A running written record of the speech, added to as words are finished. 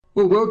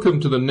Well, welcome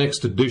to the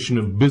next edition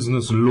of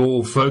Business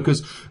Law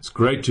Focus. It's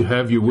great to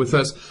have you with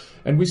us.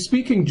 And we're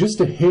speaking just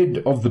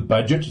ahead of the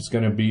budget. It's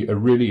going to be a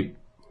really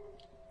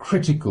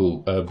critical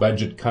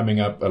budget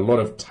coming up. A lot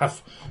of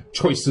tough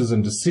choices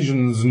and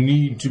decisions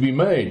need to be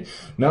made.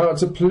 Now,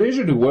 it's a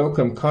pleasure to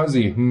welcome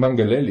Kazi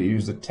Mangaleli,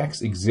 who's the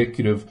tax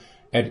executive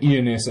at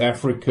ENS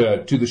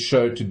Africa, to the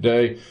show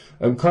today.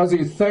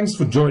 Kazi, thanks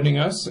for joining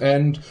us.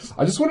 And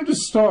I just wanted to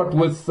start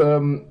with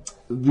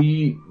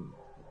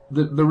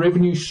the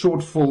revenue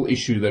shortfall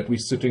issue that we're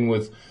sitting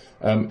with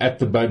at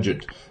the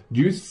budget. Do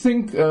you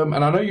think, and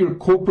I know you're a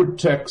corporate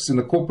tax, in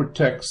the corporate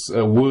tax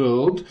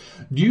world,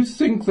 do you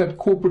think that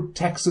corporate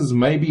taxes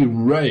may be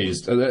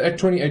raised at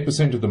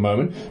 28% at the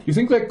moment? Do you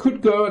think they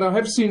could go, and I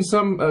have seen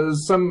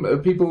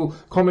some people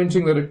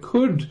commenting that it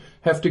could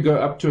have to go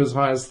up to as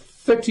high as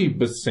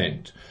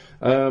 30%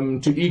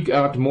 to eke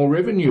out more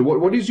revenue?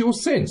 What is your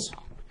sense?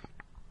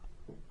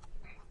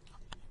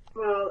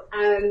 Well,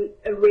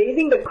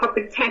 raising the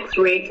corporate tax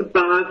rate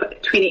above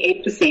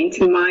 28%,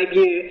 in my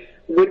view,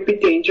 would be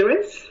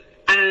dangerous.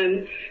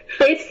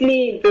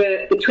 Firstly,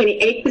 the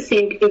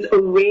 28% is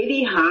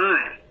already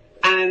high,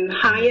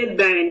 higher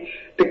than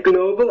the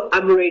global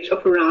average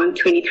of around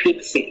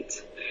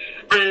 23%.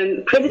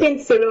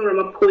 President Cyril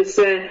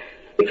Ramaphosa,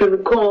 if you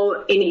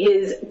recall, in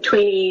his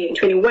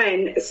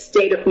 2021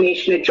 State of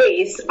Nation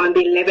address on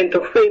the 11th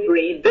of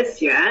February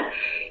this year,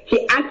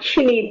 he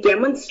actually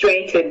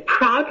demonstrated,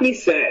 proudly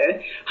so,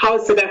 how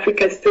South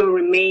Africa still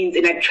remains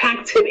an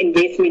attractive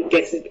investment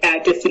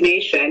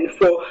destination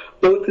for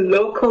both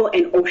local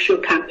and offshore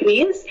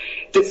companies,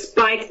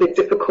 despite the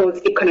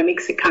difficult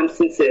economic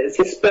circumstances.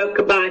 He spoke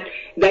about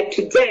that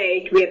to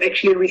date we have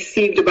actually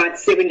received about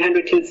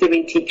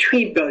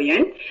 773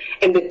 billion,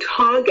 and the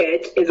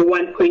target is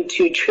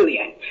 1.2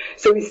 trillion.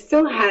 So we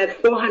still have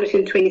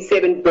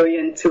 427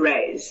 billion to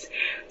raise.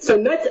 So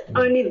not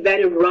only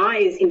that a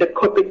rise in the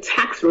corporate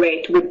tax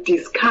rate would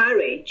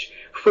discourage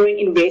foreign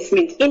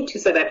investment into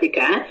South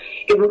Africa,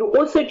 it would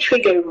also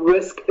trigger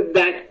risk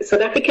that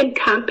South African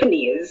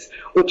companies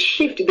would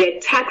shift their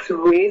tax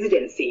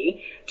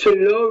residency to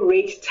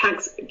low-rate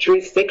tax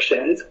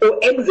jurisdictions or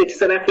exit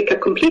South Africa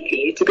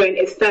completely to go and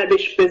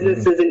establish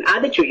businesses in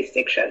other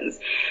jurisdictions.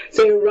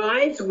 So a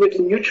rise would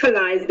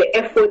neutralize the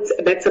efforts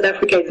that South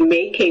Africa is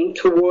making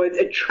towards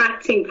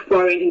attracting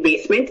foreign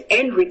investment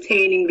and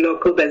retaining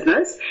local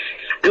business,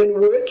 and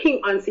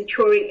working on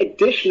securing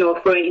additional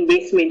foreign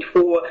investment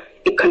for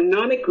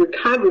economic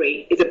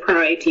recovery is a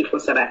priority for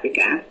South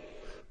Africa.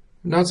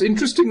 Now, it's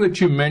interesting that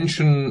you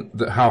mention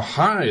how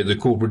high the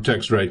corporate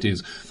tax rate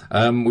is,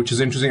 which is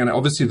interesting, and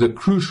obviously the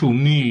crucial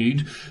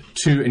need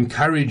to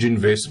encourage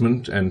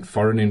investment and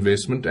foreign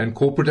investment and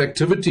corporate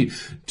activity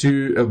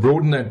to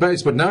broaden that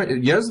base. But now,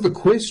 here's the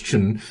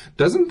question,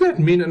 doesn't that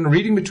mean, and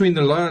reading between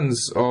the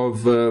lines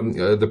of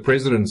the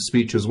President's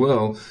speech as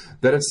well,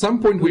 that at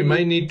some point we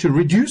may need to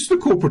reduce the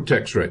corporate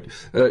tax rate?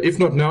 If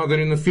not now, then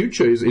in the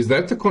future. Is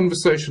that the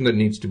conversation that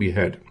needs to be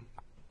had?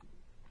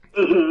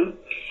 Mm-hmm.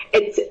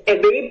 It's a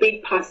very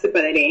big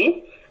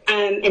possibility,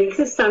 and this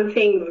is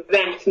something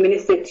that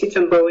Minister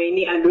Tito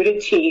Mboweni alluded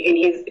to in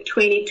his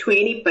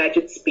 2020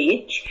 budget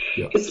speech.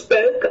 Yeah. He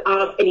spoke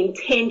of an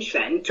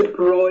intention to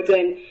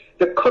broaden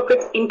the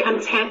corporate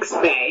income tax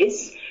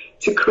base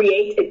to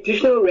create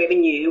additional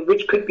revenue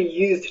which could be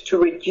used to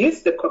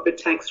reduce the corporate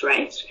tax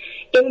rate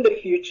in the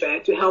future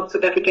to help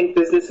South African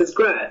businesses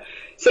grow.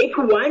 So if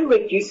one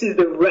reduces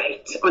the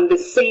rate on the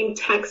same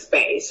tax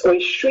base or a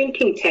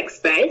shrinking tax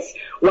base,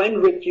 one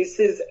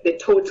reduces the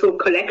total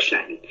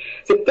collection.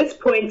 So at this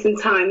point in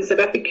time, South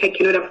Africa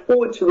cannot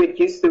afford to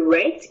reduce the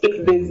rate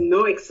if there's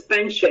no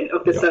expansion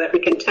of the South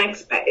African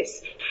tax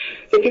base.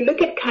 So if you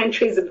look at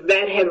countries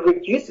that have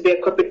reduced their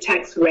corporate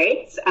tax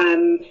rates,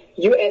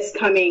 US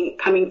coming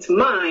to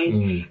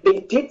mind, they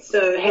did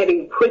so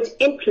having put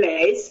in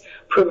place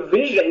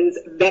provisions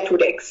that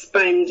would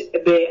expand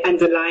the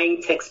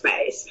underlying tax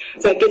base.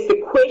 So I guess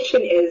the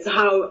question is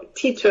how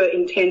Tito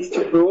intends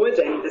to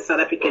broaden the South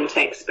African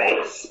tax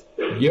base.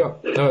 Yeah,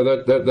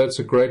 no, that's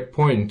a great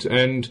point.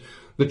 And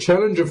the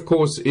challenge, of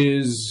course,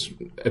 is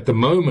at the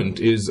moment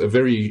is a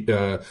very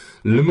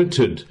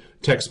limited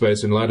tax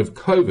base in light of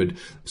COVID.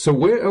 So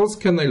where else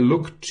can they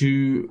look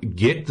to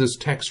get this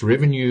tax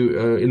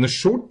revenue in the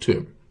short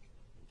term?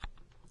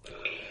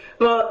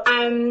 Well,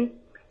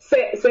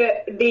 So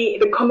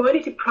the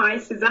commodity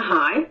prices are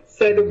high,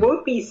 so there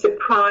won't be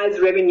surprise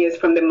revenues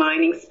from the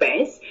mining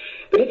space.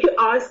 But if you're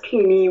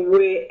asking me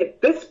where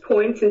at this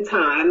point in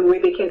time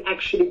where they can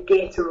actually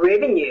get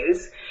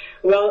revenues,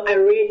 well, I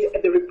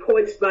read the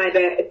reports by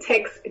the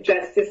Tax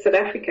Justice South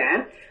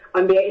Africa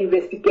on their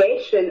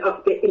investigation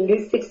of the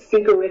illicit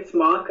cigarettes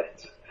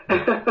market,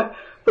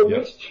 for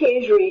which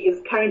Treasury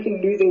is currently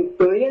losing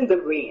billions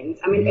of rands.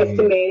 I mean,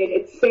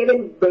 estimated at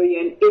 7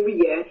 billion every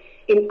year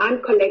in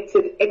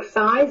uncollected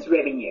excise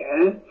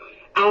revenue.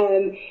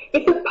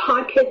 It's a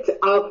packet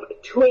of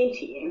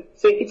 20.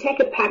 So if you take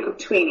a pack of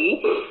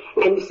 20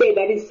 and say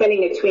that is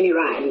selling at 20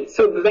 rand,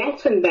 so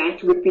VAT on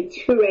that would be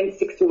 2 rand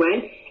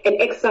 61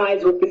 and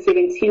excise would be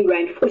 17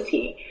 rand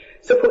 40.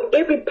 So for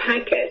every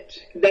packet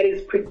that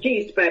is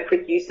produced by a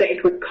producer,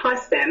 it would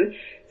cost them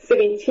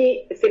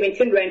 17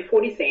 Rand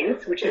 40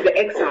 cents, which is the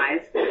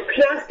excise,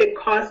 plus the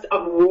cost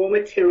of raw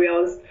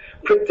materials,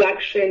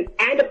 production,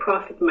 and a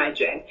profit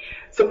margin.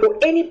 So for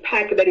any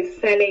pack that is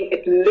selling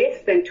at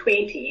less than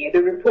 20,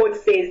 the report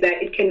says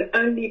that it can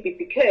only be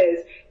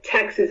because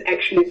tax is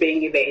actually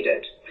being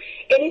evaded.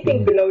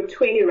 Anything below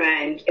 20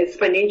 Rand is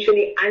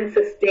financially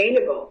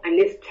unsustainable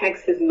unless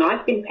tax has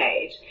not been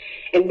paid.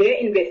 And their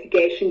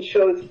investigation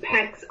shows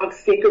packs of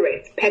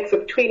cigarettes, packs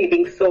of 20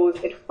 being sold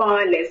at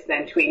far less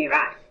than 20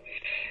 Rand.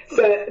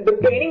 So the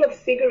banning of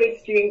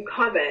cigarettes during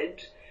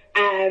COVID,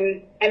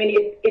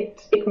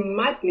 it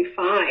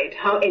magnified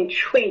how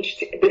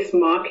entrenched this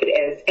market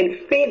is and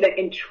further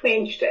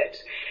entrenched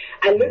it.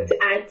 I looked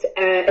at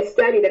a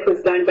study that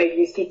was done by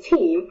UCT,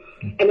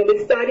 and the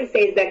study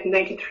says that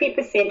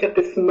 93% of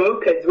the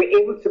smokers were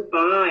able to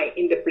buy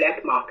in the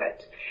black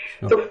market.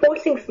 So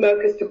forcing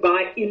smokers to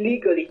buy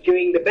illegally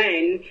during the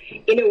ban,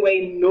 in a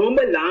way,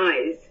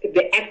 normalized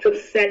the act of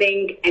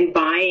selling and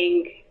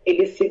buying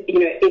illicit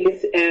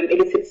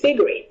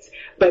cigarettes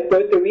by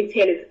both the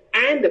retailers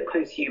and the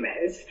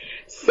consumers.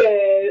 So,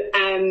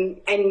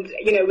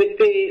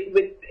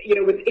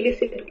 with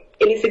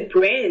illicit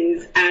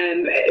brands,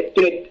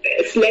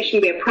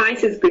 slashing their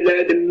prices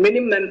below the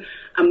minimum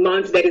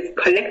amount that is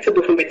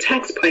collectible from a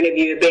tax point of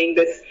view, being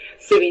this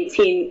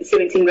 17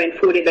 Rand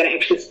 40 that I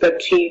actually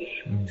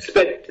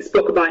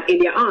spoke about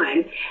earlier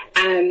on.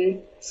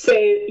 So,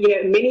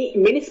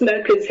 many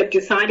smokers have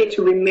decided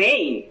to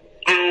remain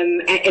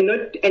and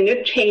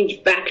not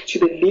change back to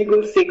the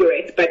legal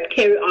cigarettes, but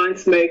carry on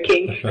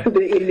smoking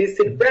the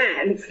illicit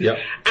brands. Yep.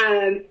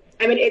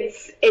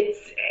 It's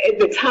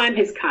the time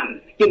has come,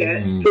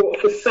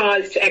 for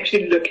SARS to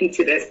actually look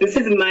into this. This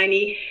is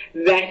money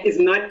that is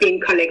not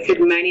being collected,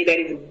 money that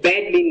is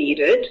badly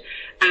needed.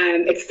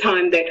 It's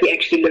time that we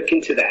actually look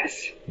into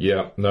this.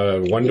 Yeah,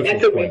 no, wonderful.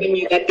 That's a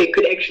revenue that they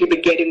could actually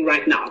be getting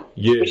right now,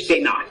 which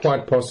they're not.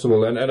 Quite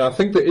possible. And I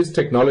think there is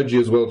technology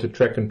as well to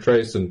track and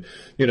trace and,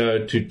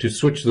 to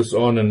switch this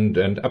on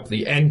and up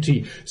the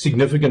ante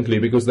significantly,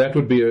 because that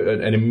would be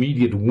an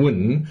immediate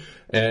win.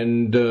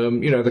 And,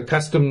 the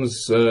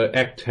Customs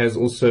Act has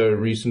also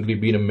recently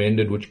been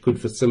amended, which could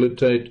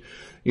facilitate,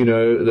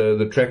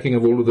 the tracking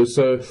of all of this.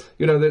 So,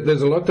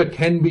 there's a lot that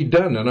can be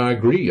done. And I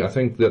agree. I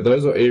think that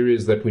those are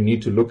areas that we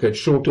need to look at,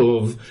 short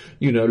of,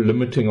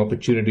 limiting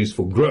opportunities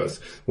for growth,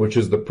 which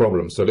is the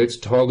problem. So let's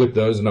target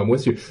those. And I'm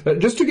with you.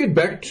 Just to get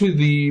back to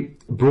the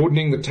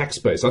broadening the tax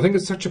base, I think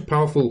it's such a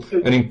powerful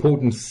and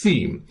important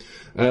theme.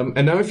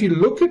 And now if you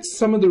look at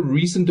some of the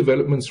recent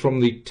developments from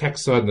the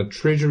tax side and the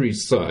Treasury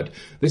side,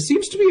 there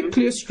seems to be a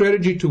clear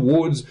strategy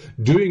towards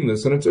doing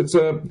this. And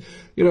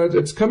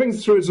it's coming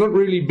through. It's not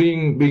really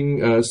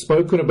being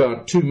spoken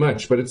about too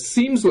much, but it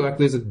seems like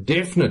there's a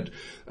definite,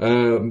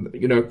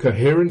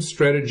 coherent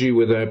strategy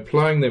where they're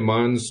applying their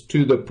minds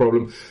to the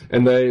problem,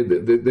 and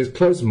there's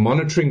close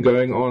monitoring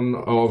going on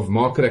of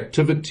market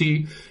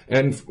activity.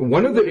 And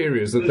one of the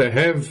areas that they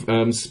have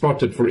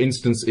spotted, for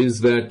instance,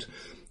 is that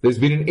there's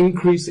been an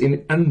increase in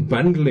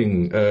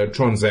unbundling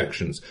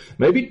transactions.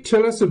 Maybe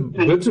tell us a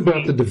bit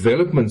about the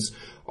developments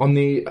on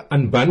the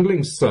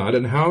unbundling side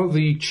and how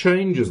the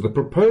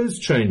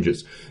proposed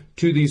changes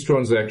to these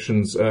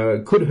transactions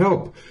could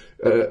help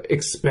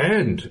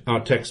expand our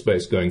tax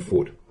base going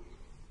forward.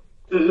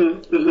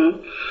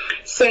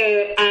 So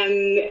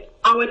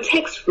our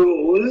tax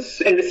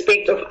rules in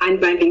respect of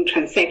unbundling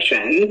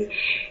transactions,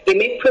 they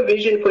make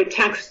provision for a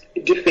tax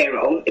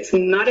deferral. It's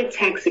not a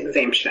tax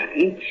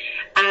exemption.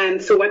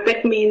 So what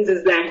that means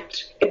is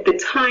that at the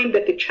time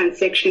that the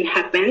transaction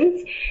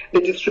happens, the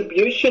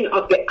distribution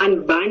of the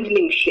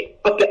unbundled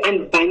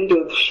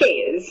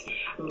shares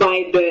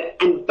by the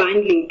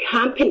unbundling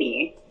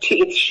company to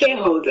its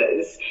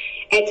shareholders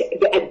at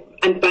the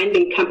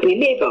unbundling company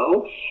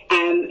level,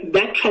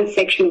 that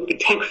transaction would be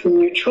tax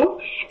neutral,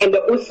 and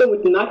there also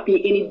would not be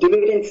any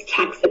dividends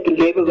tax at the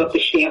level of the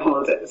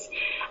shareholders.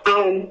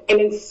 And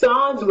then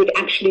SARS would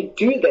actually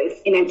do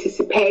this in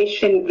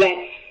anticipation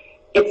that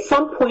at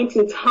some point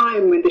in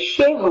time when the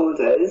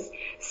shareholders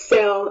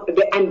sell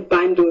the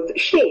unbundled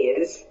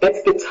shares,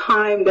 that's the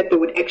time that they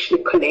would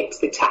actually collect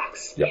the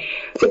tax. Yeah.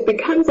 So it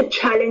becomes a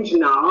challenge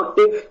now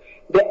if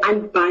the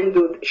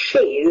unbundled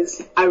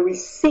shares are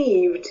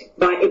received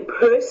by a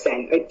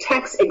person, a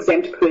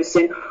tax-exempt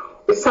person,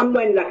 or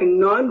someone like a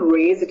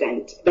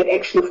non-resident that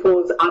actually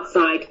falls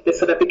outside the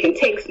South African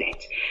tax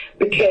net.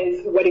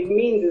 Because what it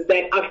means is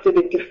that after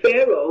the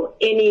deferral,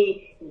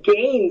 any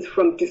gains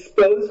from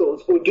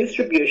disposals or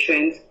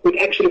distributions would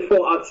actually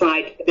fall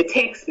outside the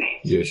tax net.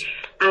 Yes.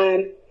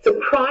 So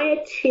prior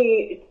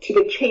to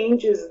the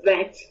changes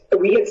that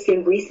we have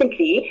seen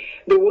recently,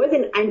 there was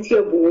an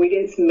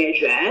anti-avoidance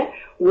measure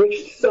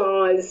which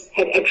SARS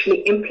had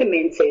actually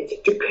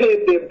implemented to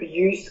curb the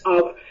abuse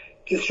of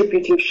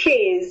distributing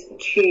shares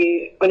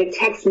on a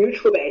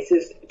tax-neutral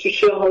basis to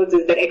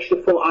shareholders that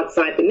actually fall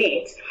outside the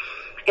net.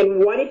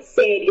 And what it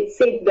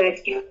said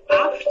that if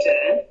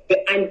after the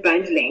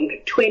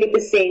unbundling,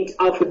 20%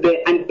 of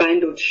the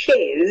unbundled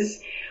shares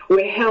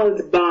were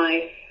held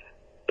by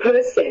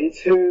persons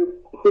who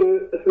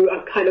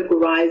are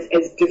categorized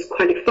as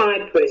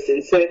disqualified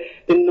persons, so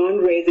the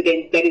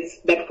non-resident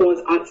that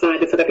falls outside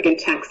the South African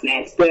tax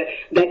net,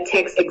 that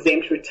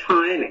tax-exempt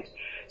retirement.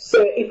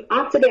 So if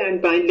after the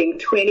unbundling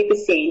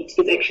 20%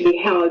 is actually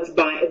held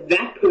by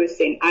that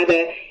person,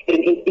 either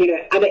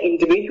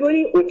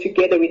individually or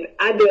together with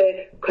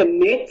other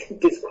connect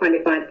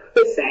disqualified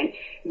person,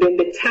 then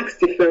the tax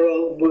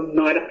deferral will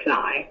not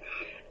apply.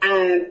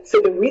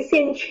 So the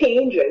recent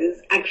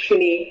changes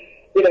actually,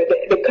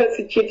 they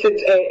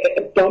constituted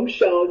a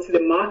bombshell to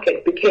the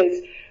market, because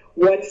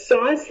what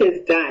SARS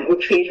has done, or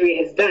Treasury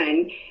has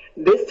done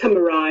this time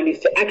around, is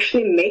to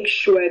actually make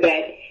sure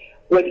that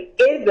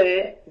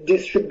whatever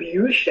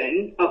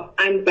distribution of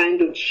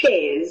unbundled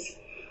shares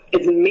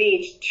is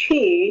made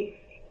to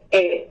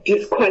a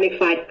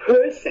disqualified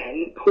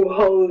person who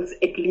holds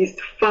at least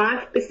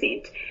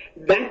 5%,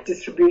 that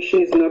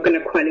distribution is not going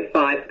to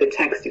qualify for the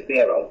tax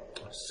deferral.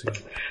 I see.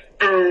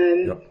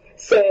 Yep.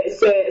 So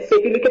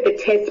if you look at the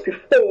test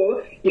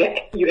before,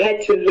 you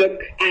had to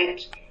look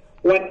at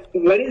what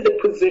is the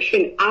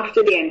position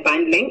after the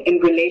unbundling in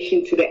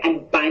relation to the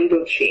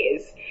unbundled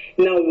shares.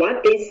 Now,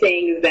 what they're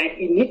saying is that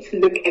you need to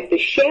look at the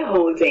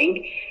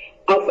shareholding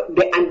of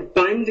the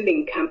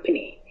unbundling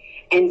company.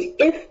 And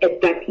if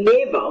at that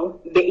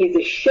level there is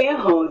a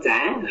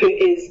shareholder who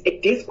is a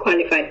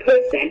disqualified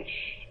person,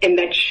 and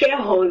that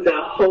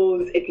shareholder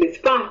holds at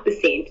least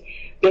 5%,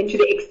 then to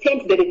the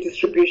extent that a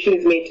distribution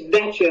is made to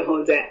that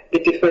shareholder, the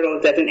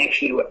deferral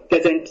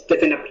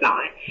doesn't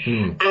apply.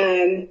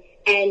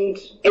 And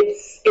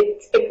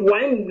if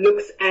one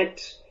looks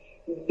at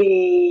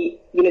the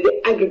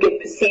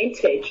aggregate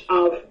percentage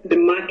of the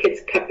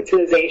market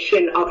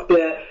capitalization of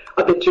the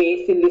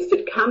JSE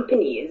listed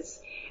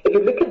companies, if you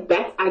look at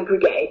that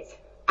aggregate,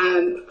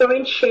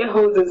 foreign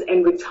shareholders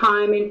and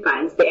retirement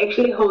funds, they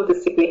actually hold a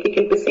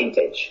significant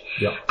percentage.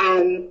 Yeah.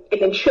 And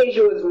then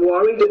Treasury was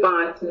worried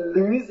about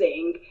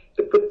losing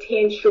the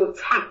potential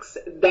tax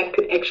that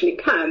could actually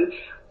come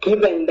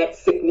given that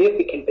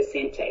significant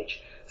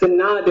percentage. So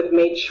now they've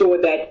made sure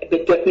that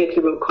they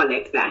definitely will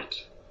collect that.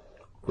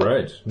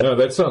 Great. No,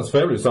 that sounds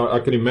fabulous. I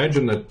can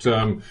imagine that,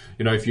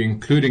 if you're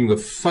including the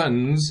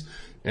funds,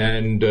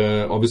 and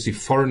obviously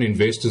foreign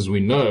investors,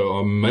 we know,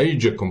 are a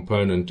major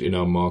component in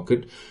our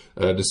market,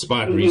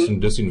 despite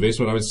recent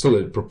disinvestment. I mean, it's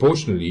still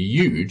proportionally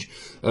huge.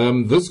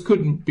 This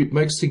could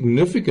make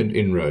significant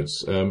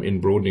inroads in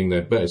broadening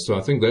that base. So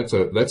I think that's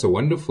a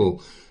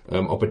wonderful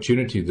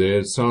opportunity there.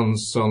 It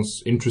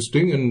sounds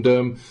interesting,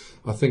 and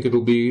I think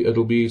it'll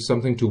be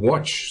something to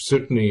watch,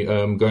 certainly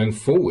going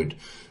forward.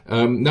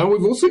 Now,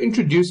 we've also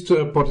introduced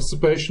a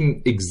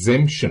participation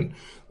exemption,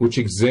 which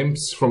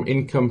exempts from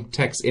income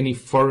tax any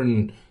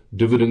foreign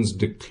dividends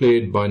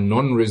declared by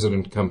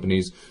non-resident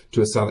companies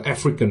to a South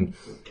African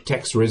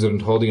tax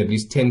resident holding at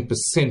least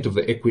 10% of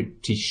the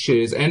equity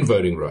shares and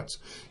voting rights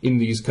in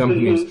these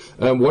companies.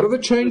 What are the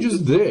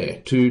changes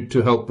there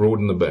to help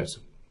broaden the base?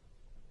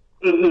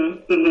 So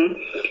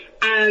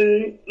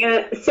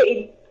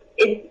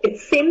it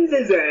seems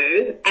as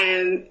though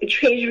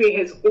Treasury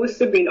has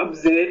also been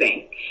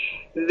observing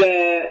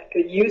the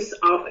use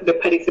of the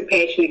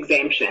participation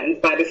exemptions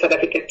by the South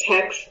African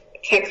tax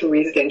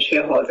resident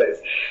shareholders,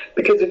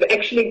 because we've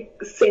actually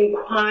seen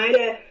quite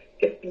a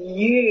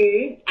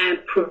few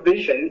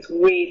provisions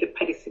where the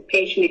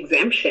participation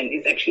exemption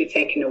is actually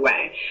taken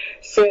away.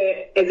 So,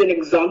 as an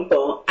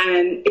example,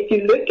 if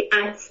you look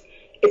at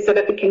a South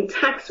African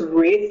tax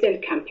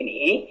resident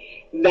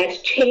company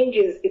that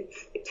changes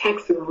its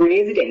tax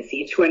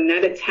residency to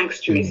another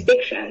tax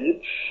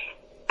jurisdiction,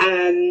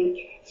 and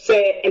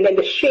then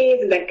the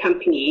shares in that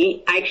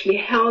company are actually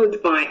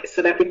held by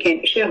South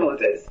African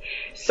shareholders.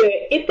 So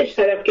if the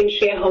South African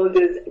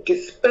shareholders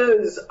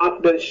dispose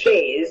of those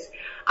shares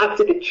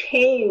after the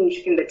change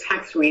in the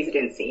tax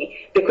residency,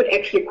 they could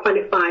actually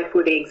qualify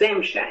for the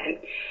exemption.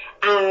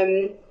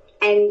 And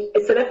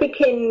a South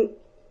African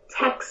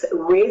tax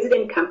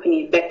resident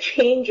company that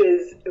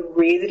changes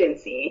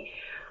residency,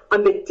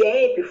 on the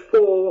day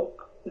before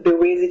the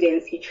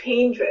residency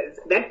changes,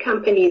 that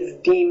company is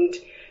deemed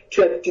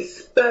to have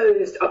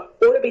disposed of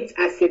all of its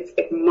assets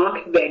at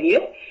market value,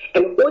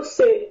 and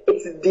also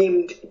it's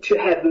deemed to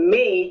have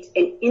made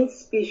an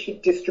in-specie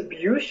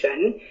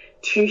distribution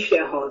to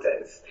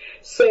shareholders.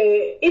 So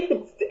if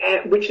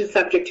it's, which is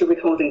subject to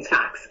withholding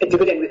tax, a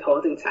dividend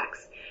withholding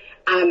tax.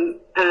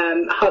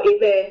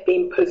 However, the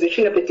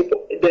imposition of the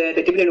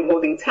dividend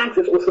withholding tax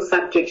is also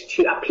subject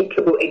to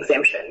applicable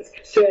exemptions.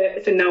 So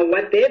now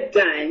what they've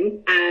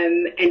done,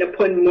 and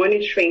upon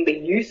monitoring the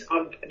use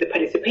of the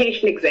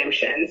participation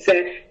exemption, so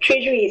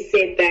Treasury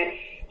said that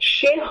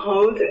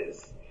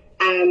shareholders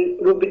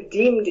will be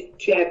deemed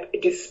to have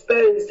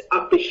disposed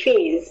of the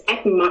shares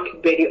at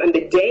market value on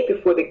the day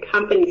before the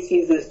company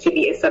ceases to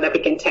be a South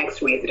African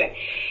tax resident.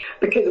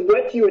 Because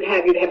what you'd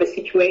have a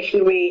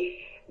situation where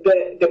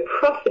the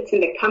profits in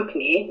the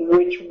company,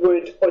 which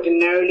would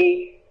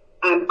ordinarily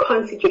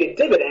constitute a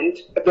dividend,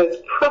 those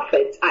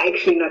profits are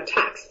actually not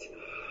taxed.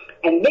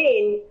 And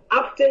then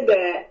after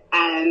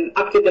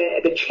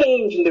the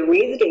change in the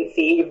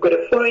residency, you've got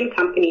a foreign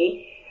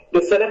company.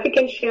 The South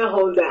African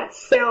shareholder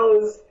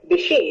sells the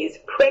shares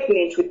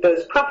pregnant with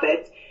those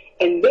profits,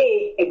 and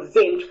they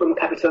exempt from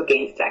capital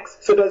gains tax.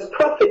 So those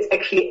profits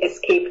actually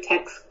escape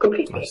tax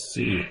completely. I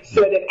see.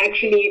 So they've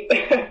actually,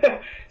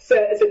 so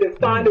they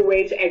found a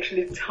way to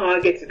actually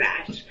target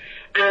that.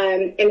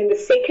 And then the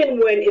second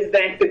one is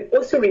that they've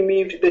also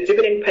removed the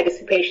dividend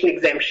participation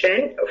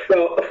exemption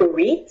for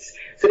REITs.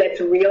 So that's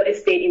real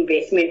estate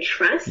investment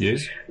trust.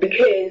 Yes.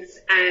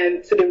 Because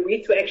so the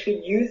REITs were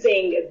actually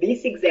using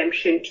this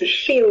exemption to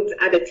shield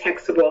other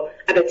taxable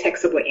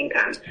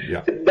income.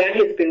 Yeah. So that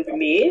has been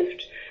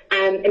removed.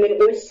 And then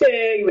also,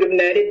 you would have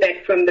noted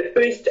that from the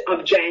 1st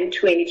of Jan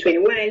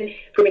 2021,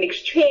 from an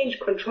exchange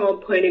control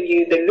point of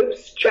view, the loop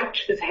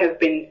structures have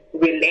been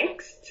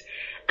relaxed.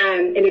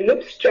 And a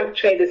loop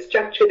structure is a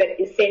structure that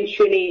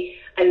essentially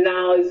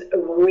allows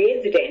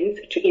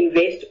residents to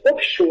invest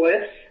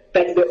offshore,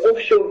 but the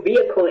offshore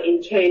vehicle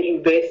in turn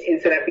invests in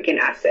South African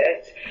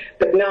assets.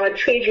 But now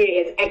Treasury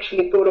has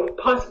actually thought of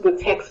possible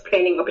tax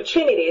planning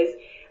opportunities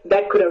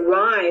that could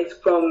arise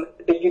from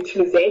the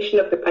utilization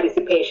of the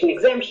participation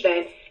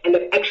exemption, and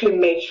they've actually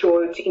made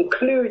sure to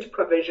include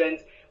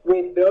provisions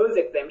where those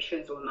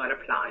exemptions will not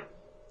apply.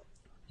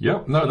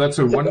 Yeah, no, that's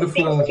a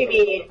wonderful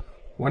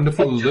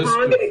list.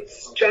 Targeted,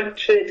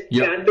 structured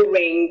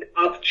gathering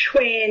of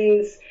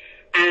trends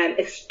and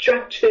a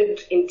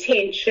structured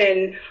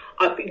intention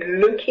of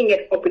looking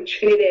at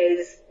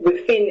opportunities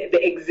within the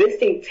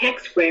existing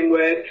tax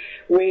framework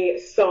where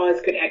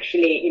SARS could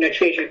actually,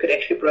 Treasury could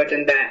actually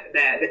broaden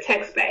the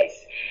tax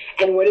base.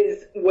 And what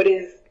is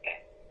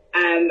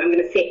I'm going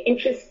to say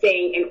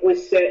interesting and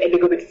also a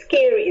little bit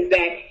scary is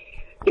that,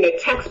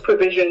 tax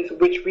provisions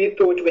which we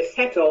thought were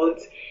settled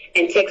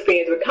and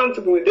taxpayers were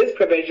comfortable with those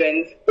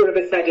provisions, all of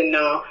a sudden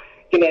now,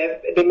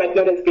 they might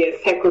not be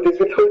as settled as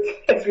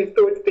we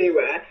thought they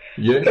were.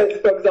 Yes. Because,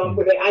 for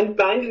example, the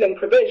unbundling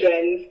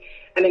provisions,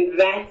 I mean,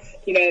 that's,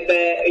 they've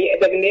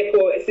been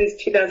there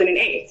since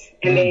 2008.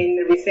 And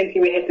then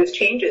recently we had those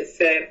changes.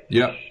 So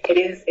it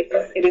is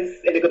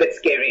a little bit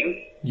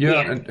scary.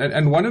 Yeah.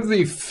 And one of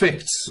the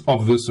effects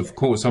of this, of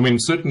course, I mean,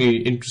 certainly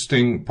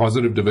interesting,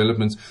 positive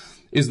developments,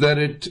 is that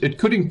it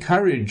could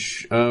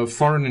encourage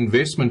foreign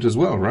investment as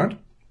well, right?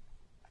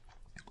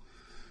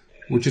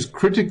 Which is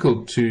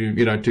critical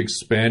to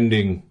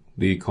expanding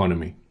the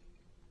economy.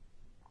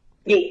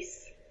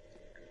 Yes.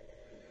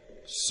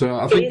 So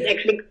I think it is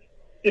actually.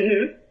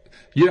 Mm-hmm.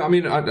 Yeah, I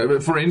mean,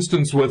 for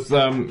instance, with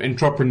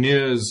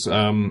entrepreneurs,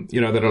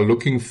 that are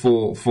looking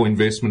for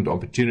investment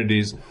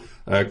opportunities,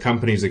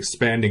 companies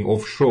expanding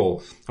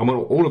offshore. I mean,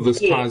 all of this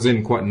ties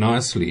in quite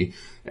nicely,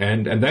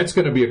 and that's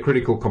going to be a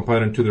critical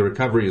component to the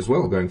recovery as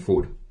well going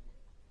forward.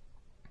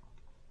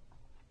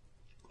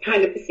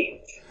 100%.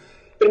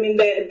 But I mean,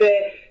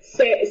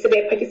 so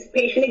their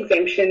participation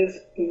exemptions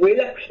will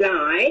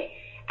apply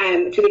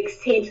to the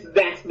extent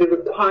that the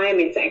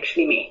requirements are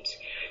actually met.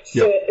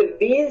 So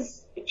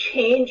these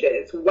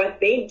changes, what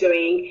they're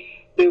doing,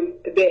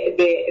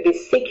 they're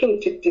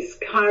seeking to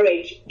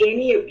discourage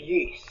any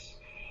abuse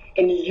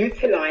in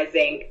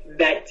utilizing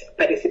that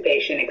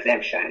participation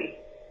exemption.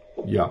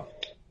 Yeah,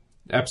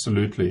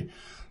 absolutely.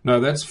 No,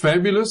 that's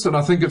fabulous, and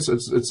I think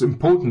it's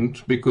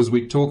important because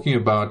we're talking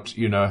about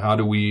how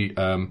do we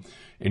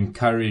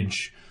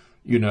encourage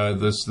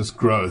this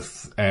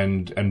growth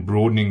and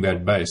broadening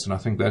that base, and I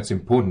think that's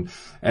important.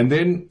 And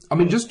then, I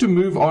mean, just to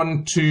move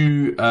on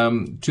to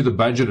the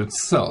budget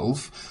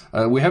itself,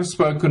 we have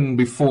spoken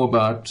before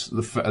about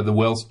the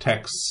wealth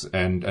tax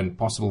and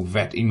possible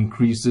VAT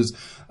increases,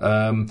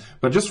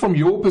 but just from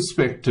your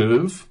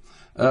perspective,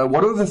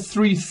 what are the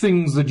three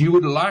things that you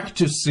would like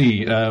to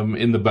see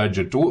in the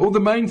budget, or the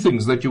main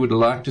things that you would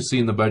like to see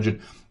in the budget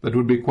that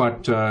would be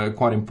quite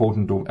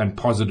important and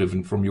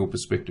positive from your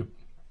perspective?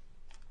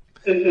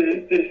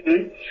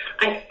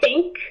 I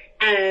think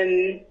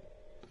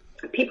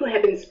people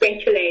have been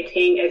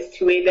speculating as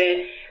to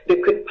whether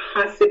there could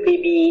possibly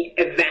be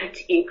a VAT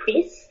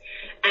increase.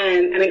 I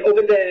mean,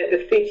 over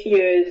the 30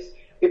 years,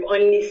 we've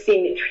only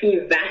seen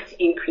 3 VAT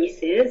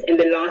increases, and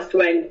the last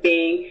one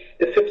being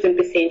the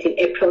 15% in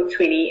April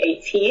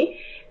 2018.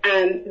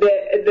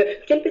 The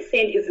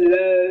 15% is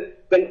low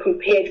when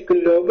compared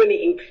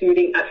globally,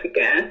 including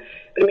Africa.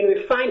 But I mean,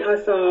 we find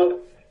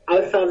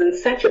ourselves in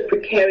such a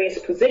precarious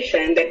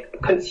position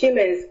that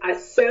consumers are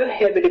so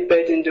heavily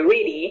burdened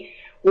already,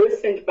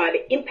 worsened by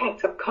the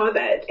impact of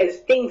COVID. As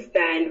things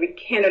stand, we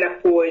cannot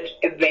afford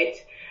a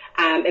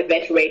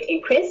VAT rate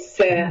increase.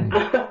 So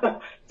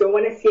don't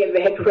want to see a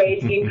VAT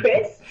rate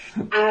increase.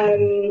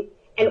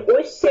 And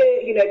also,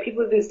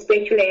 people have been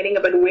speculating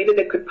about whether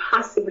there could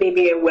possibly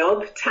be a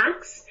wealth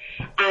tax.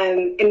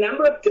 A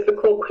number of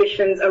difficult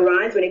questions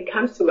arise when it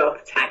comes to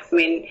wealth tax. I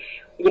mean,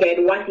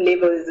 at what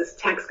level is this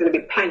tax going to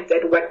be packed?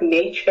 At what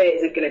nature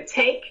is it going to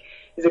take?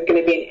 Is it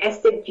going to be an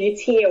asset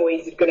duty, or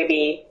is it going to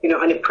be,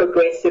 on a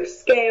progressive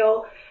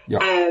scale?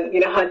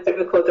 How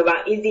difficult or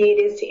how easy it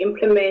is to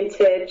implement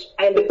it.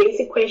 And the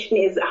basic question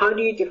is, how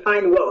do you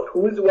define wealth?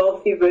 Who's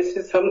wealthy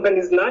versus someone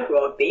who's not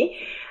wealthy?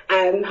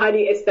 How do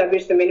you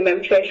establish the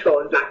minimum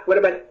threshold? Like, what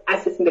about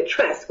assets in the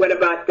trust? What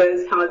about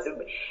those houses,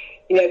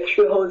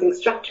 through holding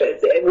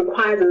structures? It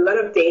requires a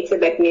lot of data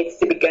that needs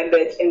to be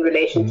gathered in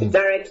relation to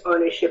direct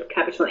ownership,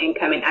 capital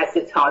income, and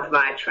assets held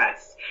via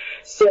trust.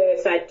 So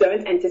I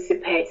don't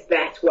anticipate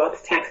that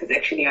wealth tax is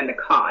actually on the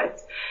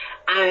cards.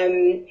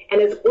 And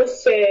there's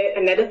also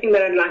another thing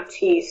that I'd like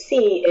to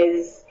see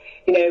is,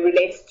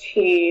 relates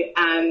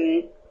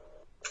to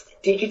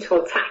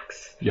digital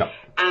tax. Yeah.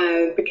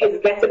 Because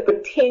that's a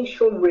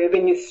potential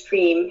revenue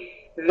stream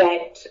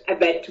that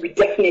we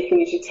definitely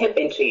need to tap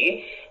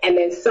into. And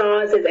then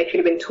SARS has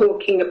actually been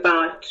talking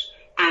about,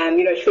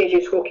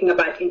 Treasury talking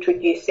about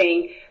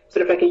introducing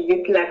sort of like a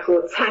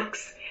unilateral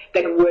tax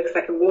that works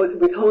like a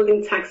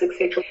withholding tax,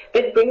 etc.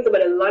 That brings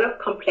about a lot of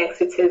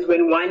complexities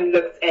when one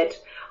looks at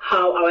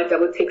how our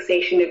double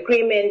taxation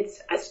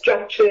agreements are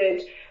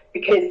structured,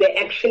 because they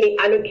actually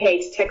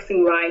allocate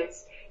taxing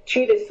rights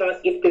to the source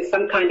if there's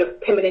some kind of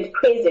permanent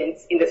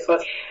presence in the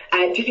source.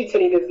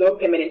 Digitally, there's no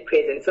permanent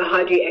presence. So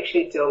how do you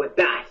actually deal with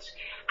that?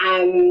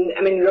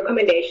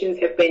 Recommendations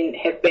have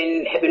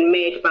been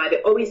made by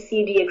the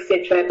OECD,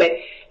 etc. But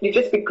it'd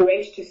just be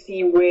great to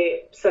see where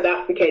South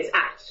Africa is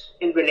at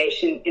in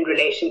relation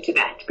to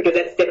that, because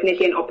that's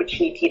definitely an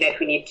opportunity that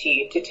we need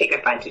to take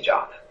advantage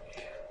of.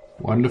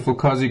 Wonderful,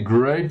 Kazi.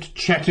 Great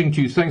chatting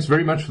to you. Thanks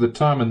very much for the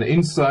time and the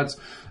insights.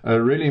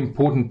 Really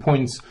important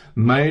points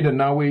made. And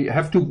now we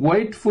have to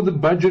wait for the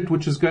budget,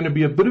 which is going to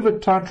be a bit of a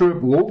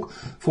tightrope walk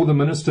for the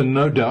minister,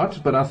 no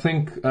doubt. But I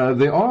think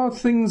there are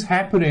things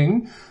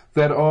happening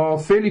that are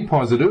fairly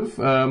positive.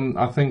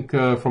 I think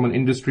from an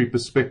industry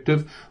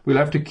perspective, we'll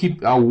have to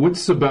keep our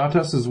wits about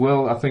us as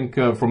well. I think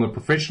from a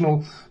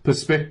professional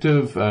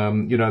perspective,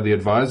 the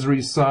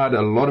advisory side,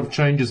 a lot of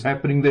changes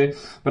happening there.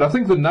 But I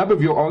think the nub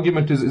of your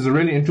argument is a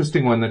really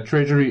interesting one, that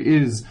Treasury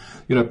is,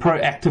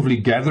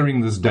 proactively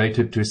gathering this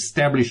data to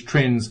establish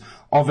trends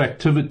of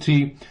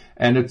activity.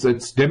 And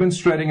it's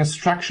demonstrating a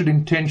structured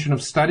intention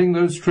of studying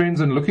those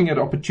trends and looking at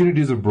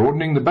opportunities of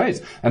broadening the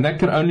base. And that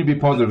can only be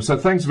positive. So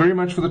thanks very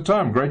much for the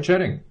time. Great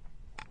chatting.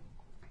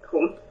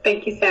 Cool.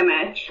 Thank you so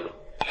much.